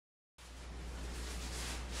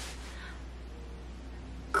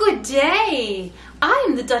Good day! I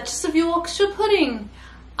am the Duchess of Yorkshire Pudding.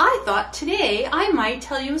 I thought today I might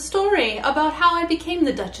tell you a story about how I became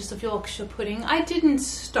the Duchess of Yorkshire Pudding. I didn't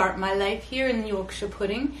start my life here in Yorkshire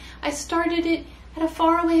Pudding. I started it at a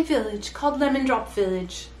faraway village called Lemon Drop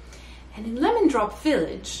Village. And in Lemon Drop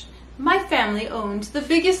Village, my family owned the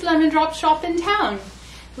biggest lemon drop shop in town.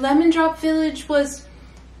 Lemon Drop Village was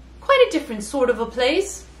quite a different sort of a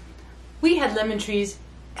place. We had lemon trees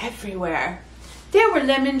everywhere. There were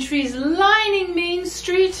lemon trees lining Main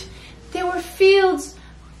Street. There were fields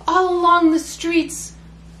all along the streets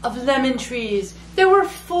of lemon trees. There were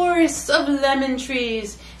forests of lemon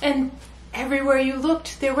trees, and everywhere you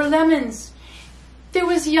looked, there were lemons. There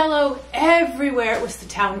was yellow everywhere. It was the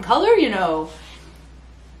town color, you know.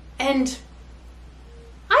 And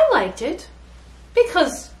I liked it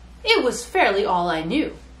because it was fairly all I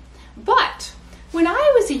knew. But when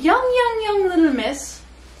I was a young little miss,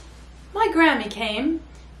 my Grammy came,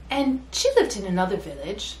 and she lived in another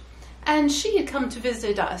village, and she had come to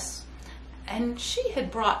visit us, and she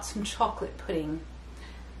had brought some chocolate pudding.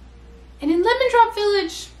 And in Lemon Drop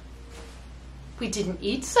Village, we didn't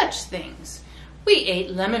eat such things. We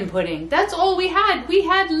ate lemon pudding. That's all we had. We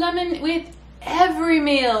had lemon with every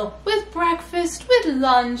meal, with breakfast, with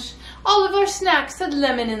lunch. All of our snacks had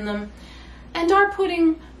lemon in them, and our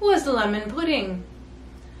pudding was lemon pudding.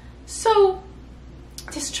 So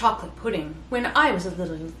this chocolate pudding, when I was a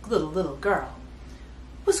little girl,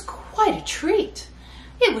 was quite a treat.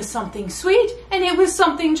 It was something sweet and it was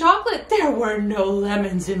something chocolate. There were no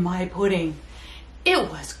lemons in my pudding. It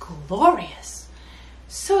was glorious.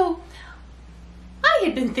 So I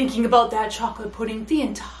had been thinking about that chocolate pudding the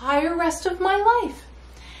entire rest of my life.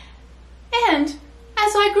 And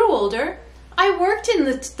as I grew older, I worked in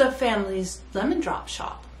the family's lemon drop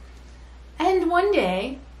shop. And one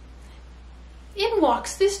day, in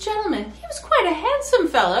walks this gentleman. He was quite a handsome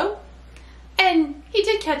fellow, and he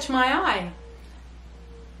did catch my eye.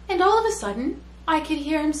 And all of a sudden, I could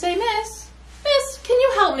hear him say, Miss, can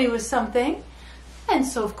you help me with something? And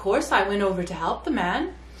so, of course, I went over to help the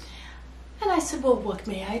man. And I said, well, what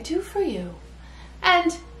may I do for you?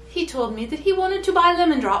 And he told me that he wanted to buy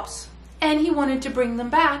lemon drops, and he wanted to bring them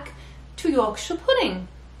back to Yorkshire Pudding.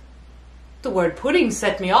 The word pudding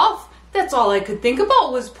set me off. That's all I could think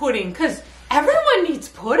about was pudding, because everyone needs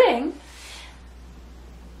pudding.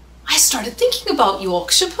 I started thinking about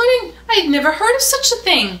Yorkshire pudding. I had never heard of such a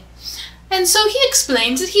thing. And so he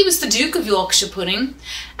explained that he was the Duke of Yorkshire Pudding,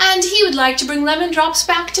 and he would like to bring lemon drops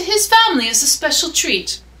back to his family as a special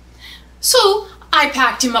treat. So I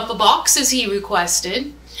packed him up a box as he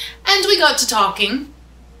requested, and we got to talking.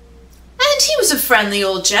 And he was a friendly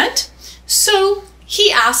old gent, so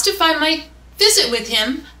he asked if I might visit with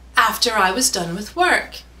him after I was done with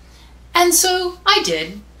work. And so I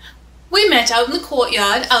did. We met out in the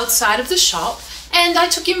courtyard outside of the shop, and I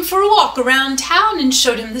took him for a walk around town and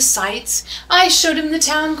showed him the sights. I showed him the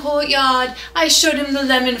town courtyard, I showed him the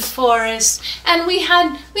lemon forest, and we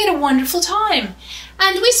had a wonderful time.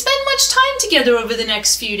 And we spent much time together over the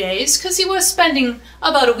next few days, because he was spending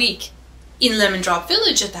about a week in Lemon Drop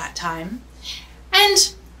Village at that time.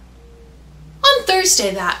 And on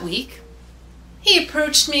Thursday that week, he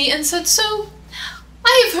approached me and said, so,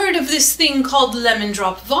 I have heard of this thing called Lemon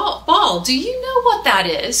Drop Ball. Do you know what that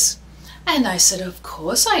is? And I said, of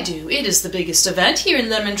course I do. It is the biggest event here in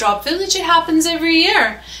Lemon Drop Village. It happens every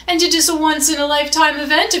year. And it is a once-in-a-lifetime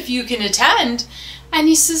event if you can attend. And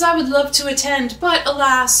he says, I would love to attend, but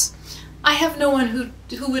alas, I have no one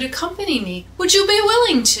who would accompany me. Would you be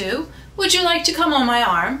willing to? Would you like to come on my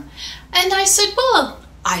arm? And I said, well,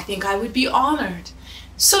 I think I would be honored.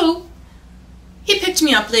 So he picked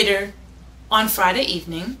me up later on Friday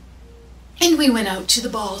evening, and we went out to the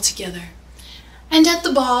ball together. And at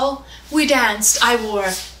the ball, we danced. I wore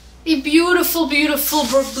a beautiful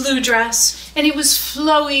blue dress, and it was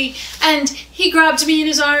flowy, and he grabbed me in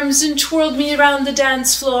his arms and twirled me around the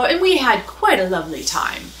dance floor, and we had quite a lovely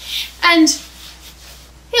time. And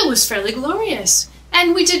it was fairly glorious,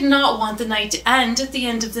 and we did not want the night to end at the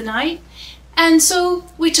end of the night. And so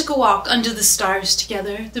we took a walk under the stars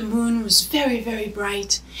together. The moon was very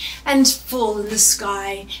bright and full in the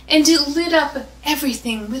sky, and it lit up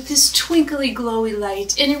everything with this twinkly, glowy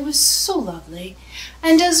light, and it was so lovely.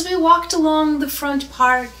 And as we walked along the front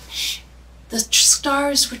park, the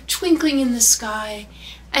stars were twinkling in the sky,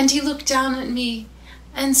 and he looked down at me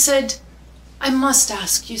and said, I must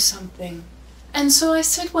ask you something. And so I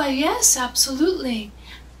said, why, yes, absolutely.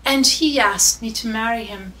 And he asked me to marry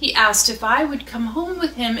him. He asked if I would come home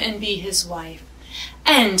with him and be his wife.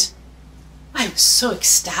 And I was so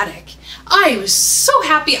ecstatic. I was so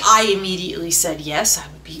happy. I immediately said, yes,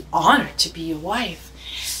 I would be honored to be your wife.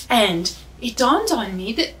 And it dawned on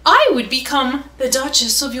me that I would become the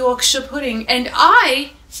Duchess of Yorkshire Pudding, and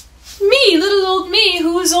I, me, little old me,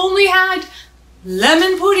 who has only had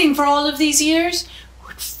lemon pudding for all of these years,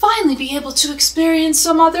 would finally be able to experience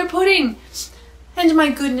some other pudding. And my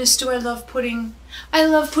goodness, do I love pudding. I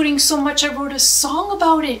love pudding so much I wrote a song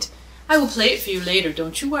about it. I will play it for you later,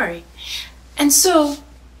 don't you worry. And so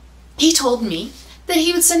he told me that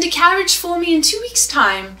he would send a carriage for me in 2 weeks'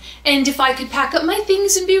 time, and if I could pack up my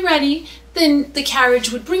things and be ready, then the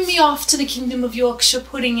carriage would bring me off to the kingdom of Yorkshire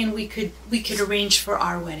Pudding, and we could arrange for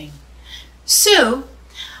our wedding. So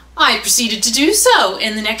I proceeded to do so.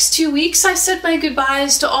 In the next 2 weeks, I said my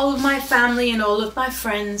goodbyes to all of my family and all of my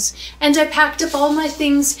friends, and I packed up all my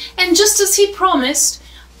things, and just as he promised,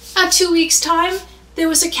 at 2 weeks' time, there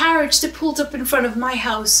was a carriage that pulled up in front of my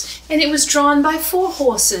house, and it was drawn by 4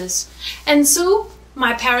 horses. And so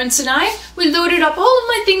my parents and I, we loaded up all of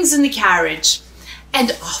my things in the carriage,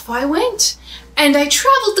 and off I went. And I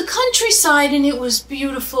traveled the countryside, and it was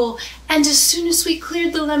beautiful. And as soon as we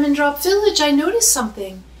cleared the Lemon Drop village, I noticed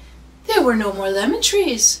something. There were no more lemon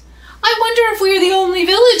trees. I wonder if we are the only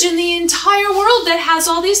village in the entire world that has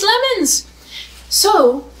all these lemons.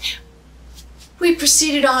 So we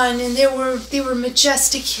proceeded on, and there were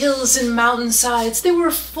majestic hills and mountainsides. There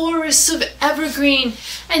were forests of evergreen,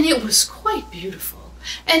 and it was quite beautiful.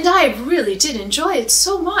 And I really did enjoy it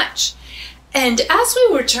so much. And as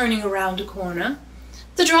we were turning around a corner,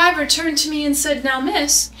 the driver turned to me and said, "Now,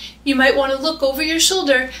 miss, you might want to look over your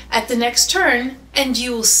shoulder at the next turn, and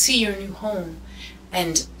you will see your new home."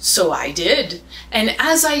 And so I did. And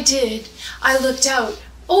as I did, I looked out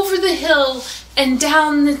over the hill and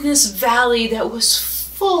down in this valley that was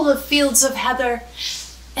full of fields of heather.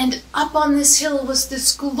 And up on this hill was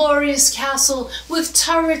this glorious castle with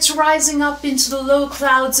turrets rising up into the low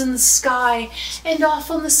clouds in the sky. And off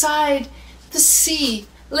on the side, the sea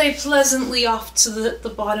lay pleasantly off to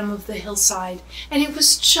the bottom of the hillside. And it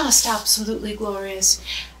was just absolutely glorious.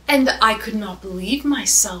 And I could not believe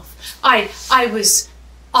myself. I was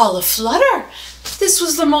all aflutter. This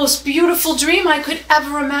was the most beautiful dream I could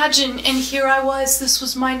ever imagine. And here I was. This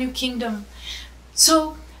was my new kingdom.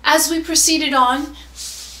 So as we proceeded on,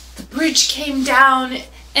 the bridge came down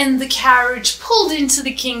and the carriage pulled into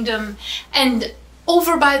the kingdom and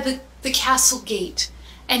over by the castle gate.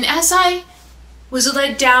 And as I was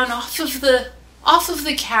led down off of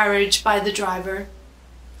the carriage by the driver,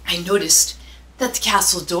 I noticed that the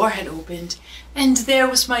castle door had opened, and there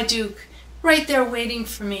was my Duke right there waiting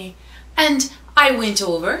for me. And I went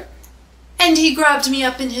over, and he grabbed me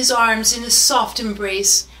up in his arms in a soft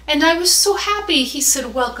embrace, and I was so happy. He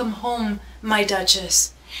said, "Welcome home, my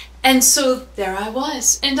Duchess." And so there I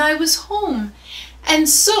was, and I was home. And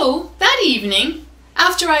so that evening,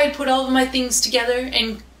 after I had put all of my things together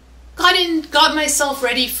and got myself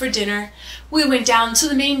ready for dinner, we went down to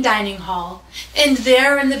the main dining hall, and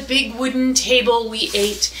there in the big wooden table we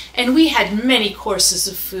ate, and we had many courses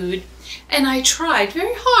of food. And I tried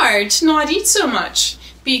very hard to not eat so much,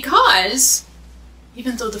 because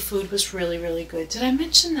even though the food was really, really good, did I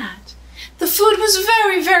mention that? The food was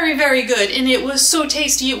very, very, very good, and it was so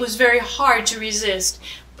tasty it was very hard to resist.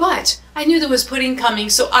 But I knew there was pudding coming,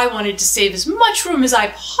 so I wanted to save as much room as I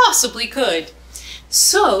possibly could.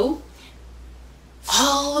 So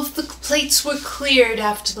all of the plates were cleared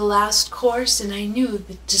after the last course, and I knew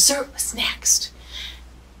the dessert was next.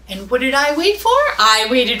 And what did I wait for? I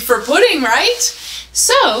waited for pudding, right?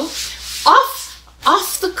 So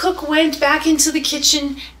off the cook went back into the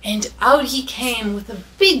kitchen, and out he came with a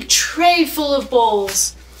big tray full of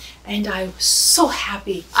bowls. And I was so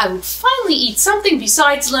happy I would finally eat something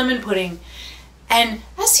besides lemon pudding. And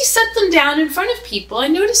as he set them down in front of people, I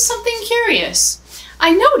noticed something curious.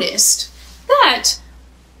 I noticed that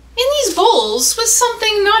in these bowls was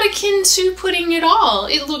something not akin to pudding at all.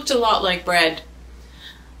 It looked a lot like bread.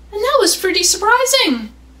 And that was pretty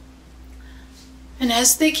surprising. And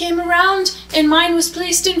as they came around and mine was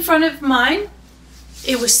placed in front of mine,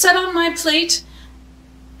 it was set on my plate,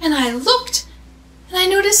 and I looked and I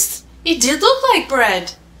noticed it did look like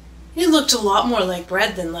bread. It looked a lot more like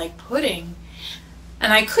bread than like pudding.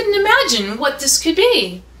 And I couldn't imagine what this could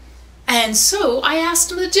be. And so I asked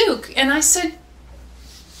the Duke, and I said,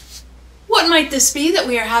 "What might this be that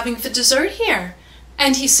we are having for dessert here?"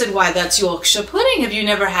 And he said, "Why, that's Yorkshire pudding. Have you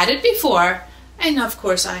never had it before?" And of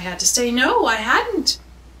course I had to say, no, I hadn't.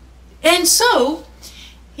 And so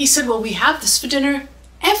he said, "Well, we have this for dinner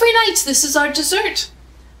every night. This is our dessert."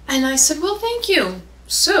 And I said, "Well, thank you."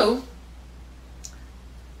 So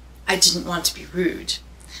I didn't want to be rude.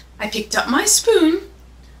 I picked up my spoon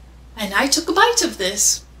and I took a bite of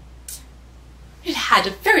this. It had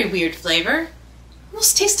a very weird flavor.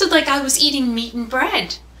 Almost tasted like I was eating meat and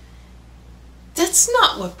bread. That's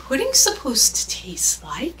not what pudding's supposed to taste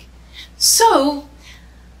like. So,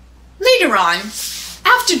 later on,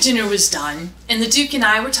 after dinner was done, and the Duke and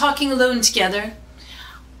I were talking alone together,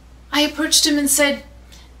 I approached him and said,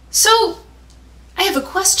 "So, I have a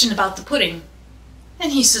question about the pudding."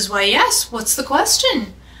 And he says, "Why, yes, what's the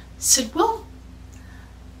question?" I said, "Well,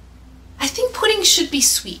 I think pudding should be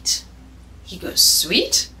sweet." He goes,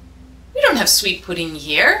 "Sweet? We don't have sweet pudding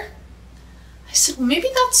here." I said, "Well, maybe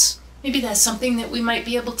that's something that we might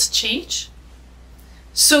be able to change."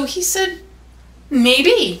 So he said,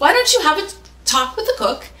 "Maybe. Why don't you have a talk with the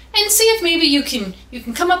cook and see if maybe you can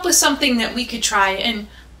come up with something that we could try, and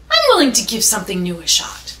I'm willing to give something new a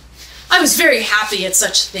shot." I was very happy at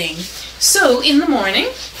such a thing. So in the morning,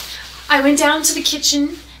 I went down to the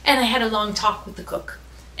kitchen and I had a long talk with the cook.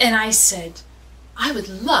 And I said, "I would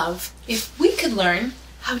love if we could learn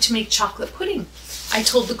how to make chocolate pudding." I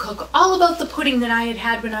told the cook all about the pudding that I had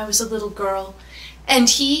had when I was a little girl, and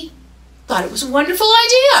he thought it was a wonderful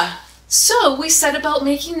idea. So we set about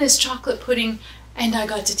making this chocolate pudding, and I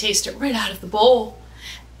got to taste it right out of the bowl.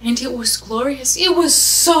 And it was glorious. It was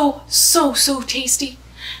so, so, so tasty.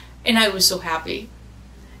 And I was so happy.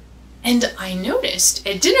 And I noticed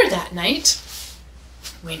at dinner that night,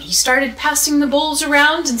 when he started passing the bowls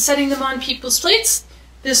around and setting them on people's plates,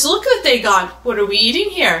 this look that they got. "What are we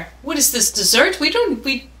eating here? What is this dessert?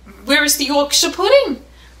 Where is the Yorkshire pudding?"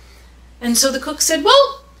 And so the cook said,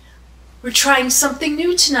 "Well, we're trying something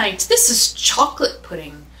new tonight. This is chocolate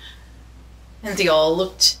pudding." And they all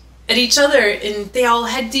looked at each other, and they all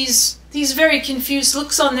had these very confused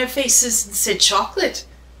looks on their faces and said, "Chocolate?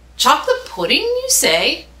 Chocolate pudding, you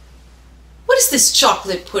say? What is this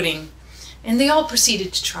chocolate pudding?" And they all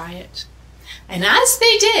proceeded to try it. And as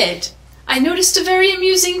they did, I noticed a very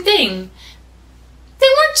amusing thing. They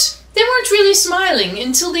weren't really smiling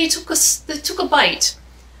until they took a bite.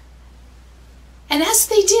 And as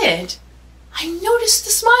they did, I noticed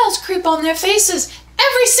the smiles creep on their faces.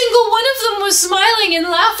 Every single one of them was smiling and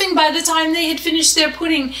laughing by the time they had finished their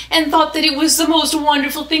pudding and thought that it was the most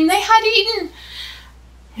wonderful thing they had eaten.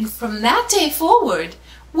 And from that day forward,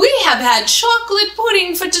 we have had chocolate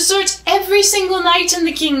pudding for dessert every single night in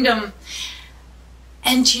the kingdom.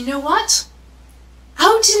 And you know what?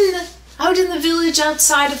 Out in the village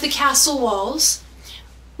outside of the castle walls,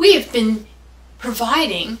 we have been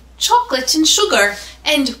providing chocolate and sugar,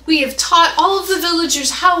 and we have taught all of the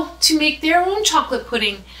villagers how to make their own chocolate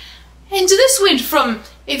pudding. And this went from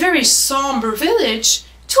a very somber village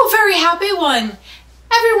to a very happy one.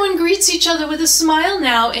 Everyone greets each other with a smile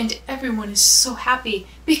now, and everyone is so happy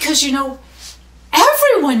because, you know,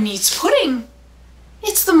 everyone needs pudding.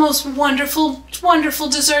 It's the most wonderful, wonderful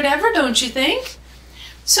dessert ever, don't you think?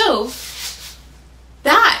 So,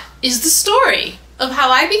 that is the story of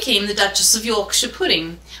how I became the Duchess of Yorkshire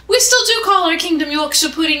Pudding. We still do call our kingdom Yorkshire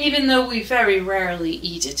Pudding, even though we very rarely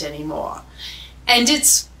eat it anymore. And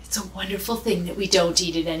it's a wonderful thing that we don't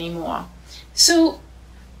eat it anymore. So,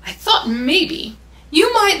 I thought maybe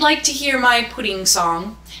you might like to hear my pudding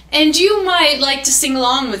song, and you might like to sing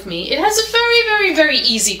along with me. It has a very, very, very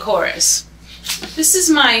easy chorus. This is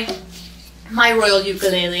my royal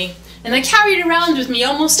ukulele, and I carry it around with me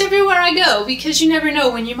almost everywhere I go because you never know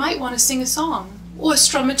when you might want to sing a song or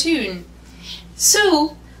strum a tune.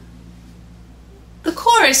 So, the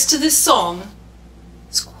chorus to this song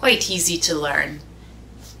is quite easy to learn.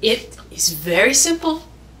 It is very simple,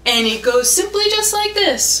 and it goes simply just like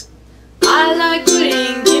this. I like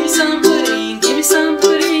pudding, give me some pudding, give me some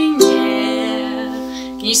pudding, yeah.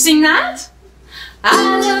 Can you sing that?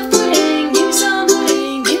 I love pudding, give me some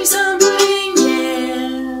pudding, give me some pudding,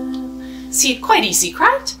 yeah. See, quite easy,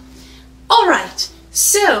 right? Alright,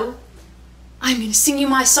 so I'm going to sing you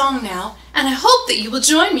my song now, and I hope that you will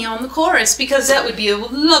join me on the chorus because that would be a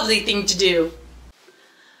lovely thing to do.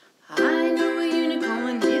 I know a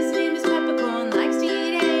unicorn, his name is Peppercorn, likes to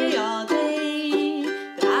eat hay all day.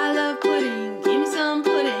 But I love pudding, give me some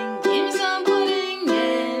pudding, give me some pudding,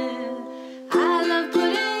 yeah. I love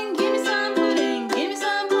pudding, give me some pudding, give me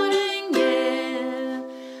some pudding, yeah.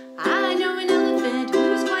 I know an elephant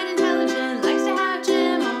who's quite intelligent, likes to have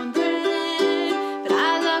jam on bread. But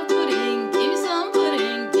I love pudding, give me some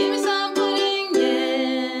pudding, give me some pudding,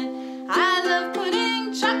 yeah. I love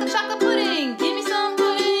pudding, chocolate, chocolate pudding.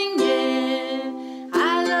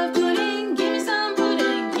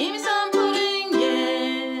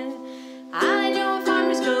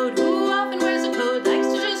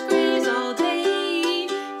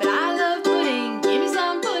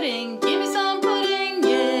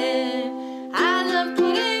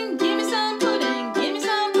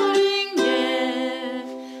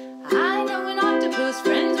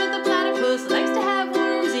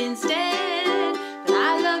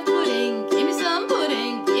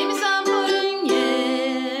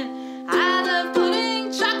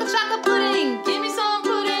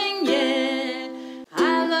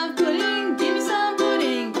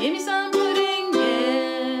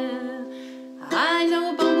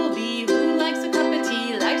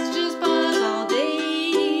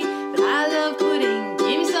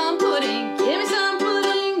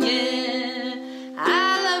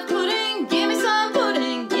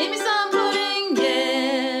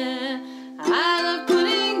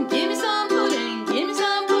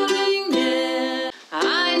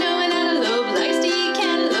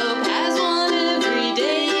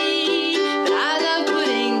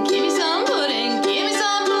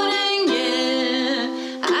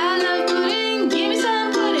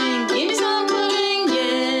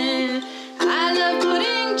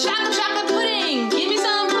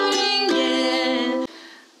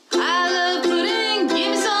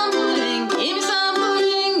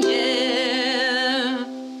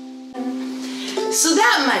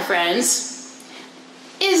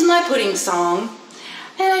 my pudding song.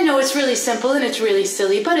 And I know it's really simple and it's really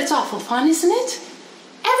silly, but it's awful fun, isn't it?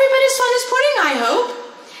 Everybody's fun is pudding, I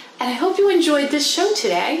hope. And I hope you enjoyed this show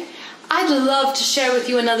today. I'd love to share with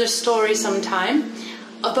you another story sometime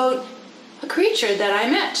about a creature that I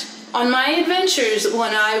met on my adventures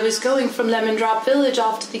when I was going from Lemon Drop Village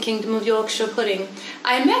off to the Kingdom of Yorkshire Pudding.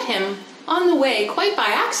 I met him on the way, quite by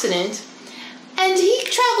accident, and he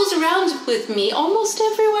travels around with me almost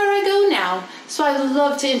everywhere I go now. So I'd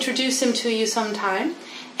love to introduce him to you sometime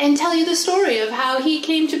and tell you the story of how he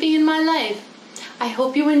came to be in my life. I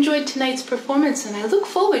hope you enjoyed tonight's performance, and I look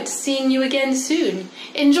forward to seeing you again soon.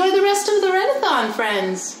 Enjoy the rest of the Renathon,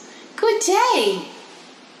 friends. Good day.